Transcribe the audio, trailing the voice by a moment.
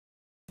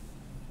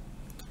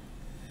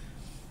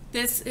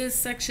This is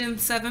section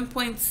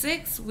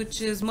 7.6, which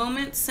is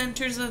moments,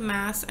 centers of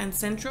mass, and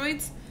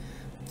centroids.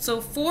 So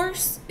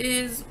force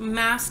is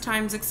mass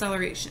times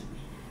acceleration.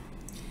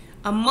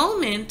 A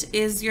moment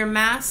is your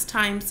mass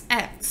times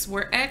x,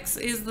 where x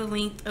is the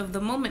length of the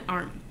moment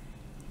arm.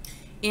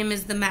 M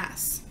is the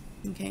mass,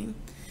 okay?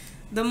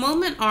 The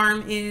moment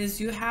arm is,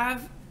 you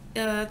have,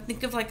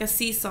 think of like a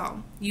seesaw.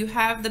 You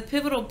have the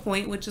pivotal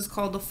point, which is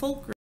called the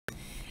fulcrum,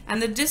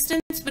 and the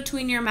distance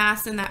between your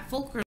mass and that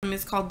fulcrum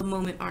is called the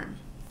moment arm,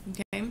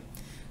 okay?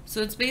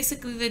 So it's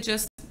basically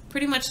just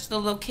pretty much the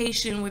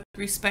location with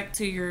respect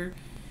to your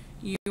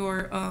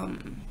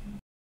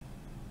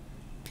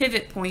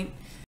pivot point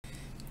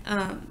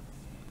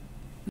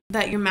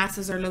that your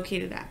masses are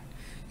located at.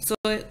 So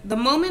the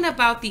moment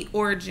about the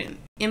origin,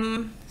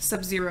 m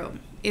sub 0,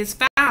 is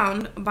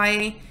found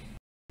by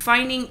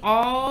finding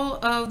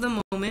all of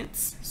the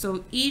moments.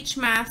 So each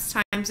mass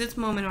times its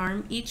moment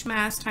arm, each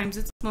mass times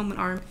its moment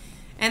arm,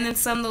 and then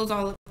sum those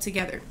all up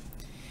together.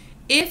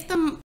 If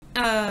the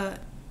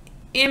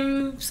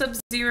m sub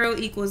 0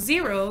 equals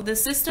 0, the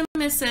system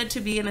is said to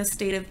be in a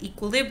state of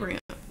equilibrium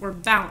or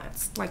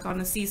balance, like on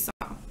a seesaw,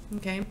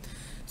 okay?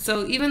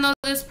 So even though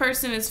this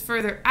person is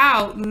further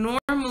out,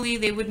 normally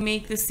they would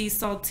make the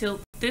seesaw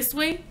tilt this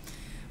way,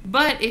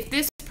 but if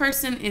this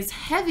person is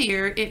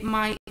heavier, it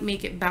might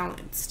make it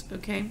balanced,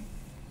 okay?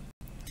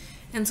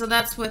 And so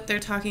that's what they're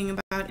talking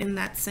about in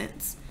that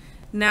sense.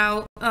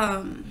 Now,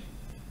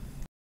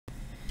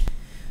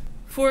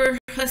 for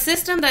a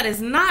system that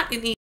is not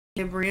in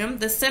equilibrium,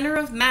 the center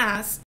of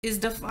mass is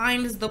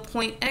defined as the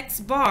point x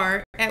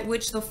bar at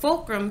which the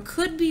fulcrum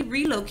could be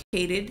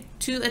relocated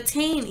to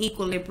attain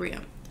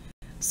equilibrium.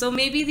 So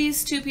maybe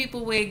these two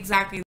people weigh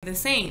exactly the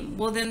same.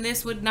 Well, then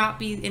this would not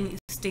be in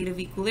a state of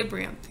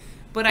equilibrium.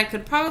 But I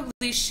could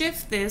probably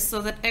shift this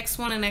so that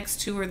x1 and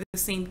x2 are the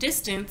same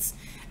distance,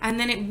 and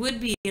then it would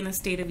be in a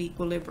state of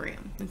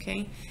equilibrium,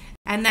 okay?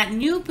 And that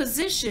new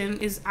position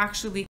is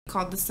actually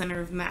called the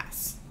center of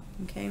mass,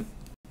 okay?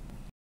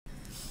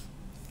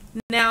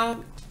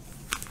 Now,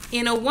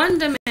 in a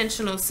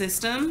one-dimensional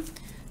system,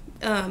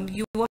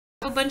 you will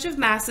have a bunch of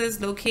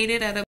masses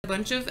located at a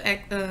bunch of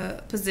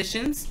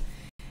positions,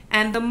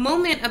 and the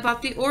moment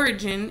about the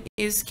origin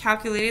is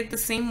calculated the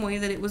same way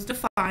that it was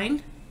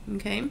defined,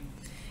 okay?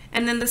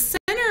 And then the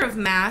center of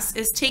mass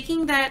is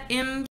taking that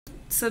m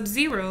sub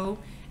 0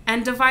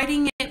 and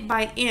dividing it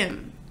by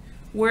m,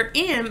 where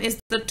m is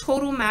the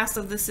total mass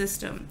of the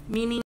system,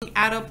 meaning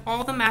add up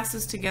all the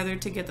masses together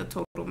to get the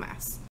total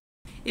mass.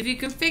 If you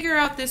can figure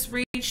out this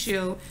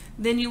ratio,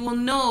 then you will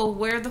know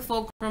where the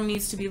fulcrum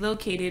needs to be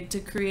located to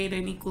create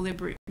an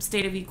equilibrium,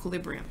 state of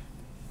equilibrium.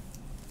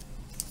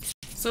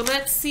 So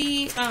let's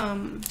see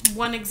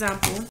one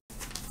example.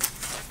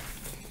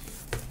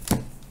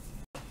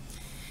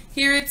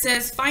 Here it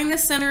says, find the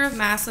center of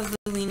mass of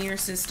the linear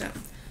system.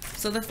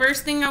 So the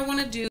first thing I want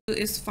to do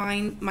is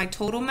find my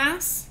total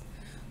mass,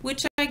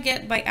 which I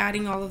get by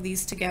adding all of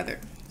these together.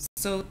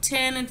 So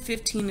 10 and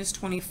 15 is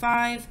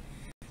 25.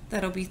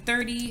 That'll be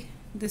 30.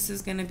 This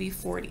is going to be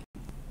 40.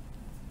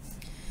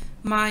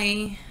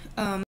 My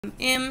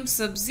m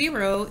sub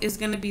 0 is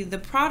going to be the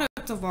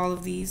product of all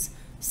of these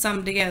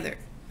summed together.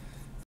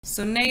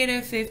 So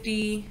negative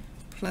 50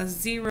 plus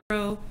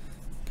 0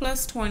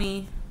 plus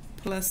 20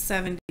 plus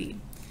 70.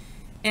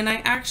 And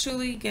I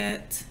actually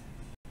get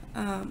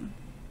that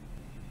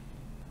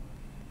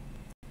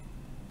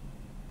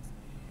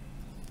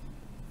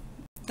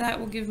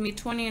will give me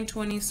 20 and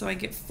 20, so I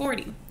get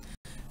 40.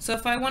 So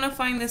if I want to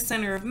find the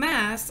center of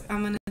mass,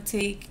 I'm going to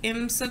take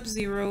m sub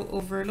 0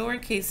 over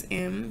lowercase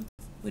m,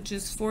 which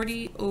is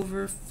 40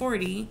 over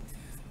 40,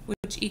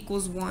 which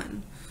equals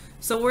 1.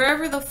 So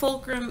wherever the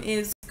fulcrum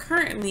is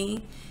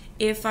currently,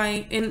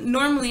 and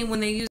normally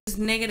when they use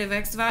negative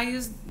x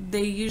values,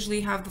 they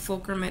usually have the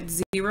fulcrum at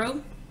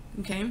 0,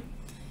 okay?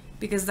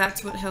 Because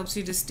that's what helps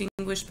you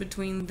distinguish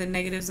between the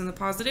negatives and the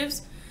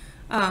positives.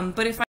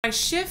 But if I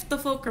shift the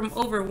fulcrum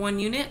over 1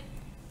 unit,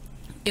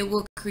 it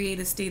will create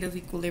a state of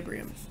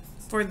equilibrium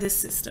for this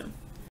system.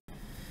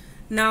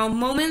 Now,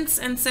 moments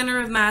and center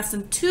of mass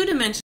in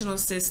two-dimensional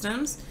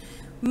systems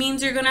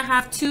means you're going to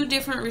have two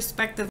different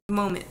respective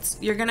moments.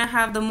 You're going to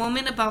have the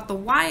moment about the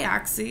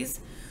y-axis,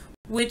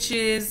 which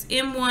is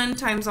m1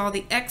 times all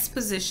the x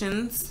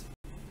positions,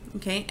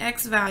 okay,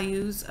 x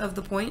values of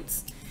the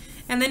points.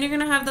 And then you're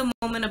going to have the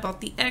moment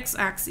about the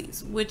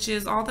x-axis, which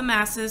is all the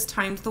masses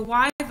times the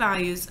y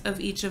values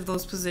of each of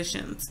those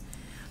positions.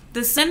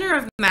 The center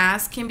of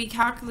mass can be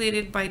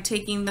calculated by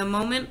taking the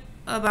moment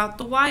about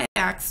the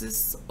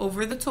y-axis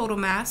over the total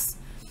mass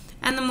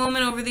and the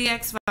moment over the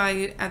x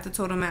value at the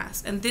total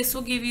mass. And this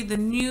will give you the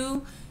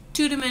new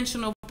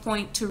two-dimensional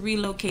point to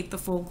relocate the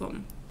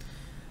fulcrum.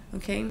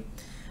 Okay,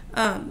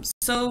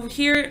 so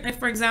here,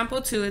 for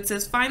example 2, it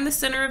says find the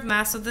center of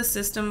mass of the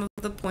system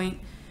of the point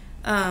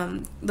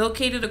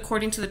located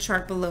according to the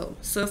chart below.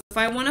 So if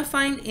I want to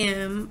find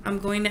m, I'm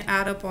going to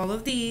add up all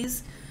of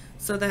these.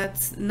 So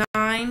that's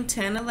 9,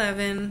 10,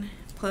 11,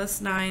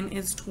 plus 9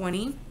 is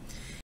 20.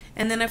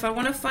 And then if I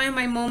want to find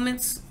my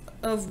moments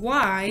of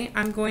y,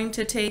 I'm going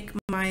to take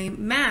my my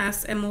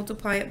mass and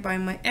multiply it by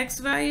my x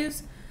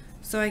values.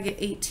 So I get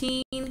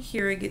 18,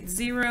 here I get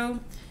 0,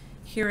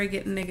 here I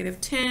get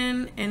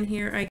 -10, and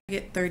here I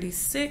get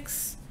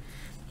 36.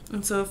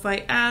 And so if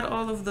I add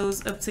all of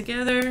those up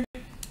together,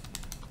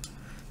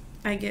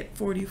 I get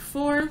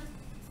 44.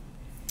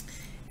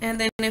 And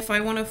then if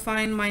I want to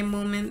find my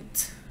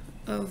moment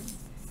of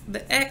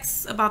the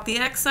x, about the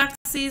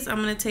x-axis,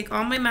 I'm going to take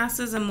all my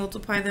masses and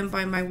multiply them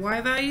by my y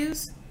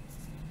values.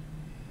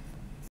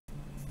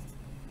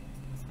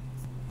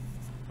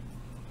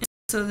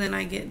 So then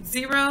I get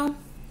 0.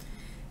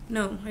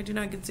 No, I do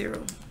not get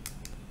 0.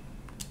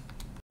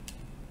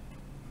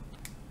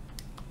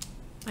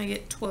 I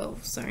get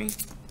 12, sorry.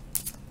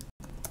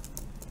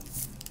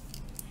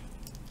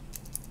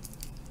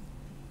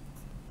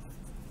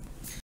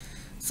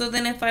 So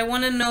then if I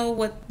want to know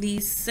what the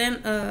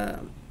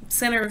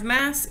center of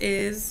mass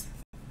is,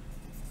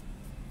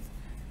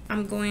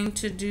 I'm going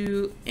to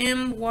do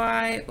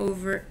my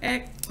over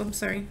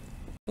x,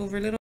 over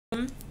little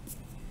m,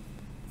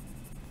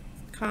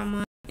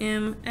 comma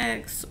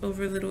mx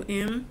over little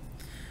m,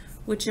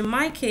 which in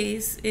my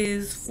case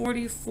is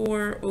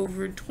 44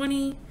 over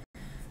 20,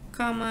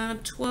 comma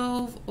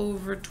 12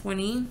 over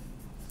 20.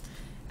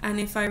 And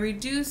if I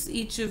reduce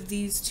each of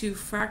these two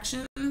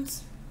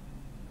fractions,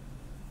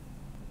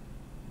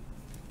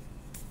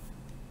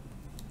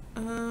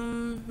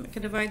 I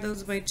could divide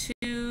those by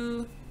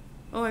 2.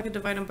 Oh, I could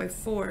divide them by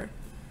 4.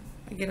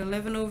 I get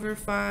 11 over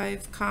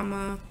 5,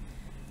 comma,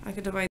 I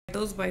could divide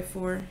those by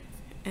 4,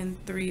 and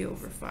 3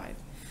 over 5.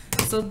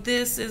 So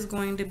this is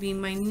going to be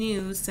my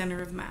new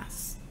center of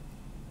mass.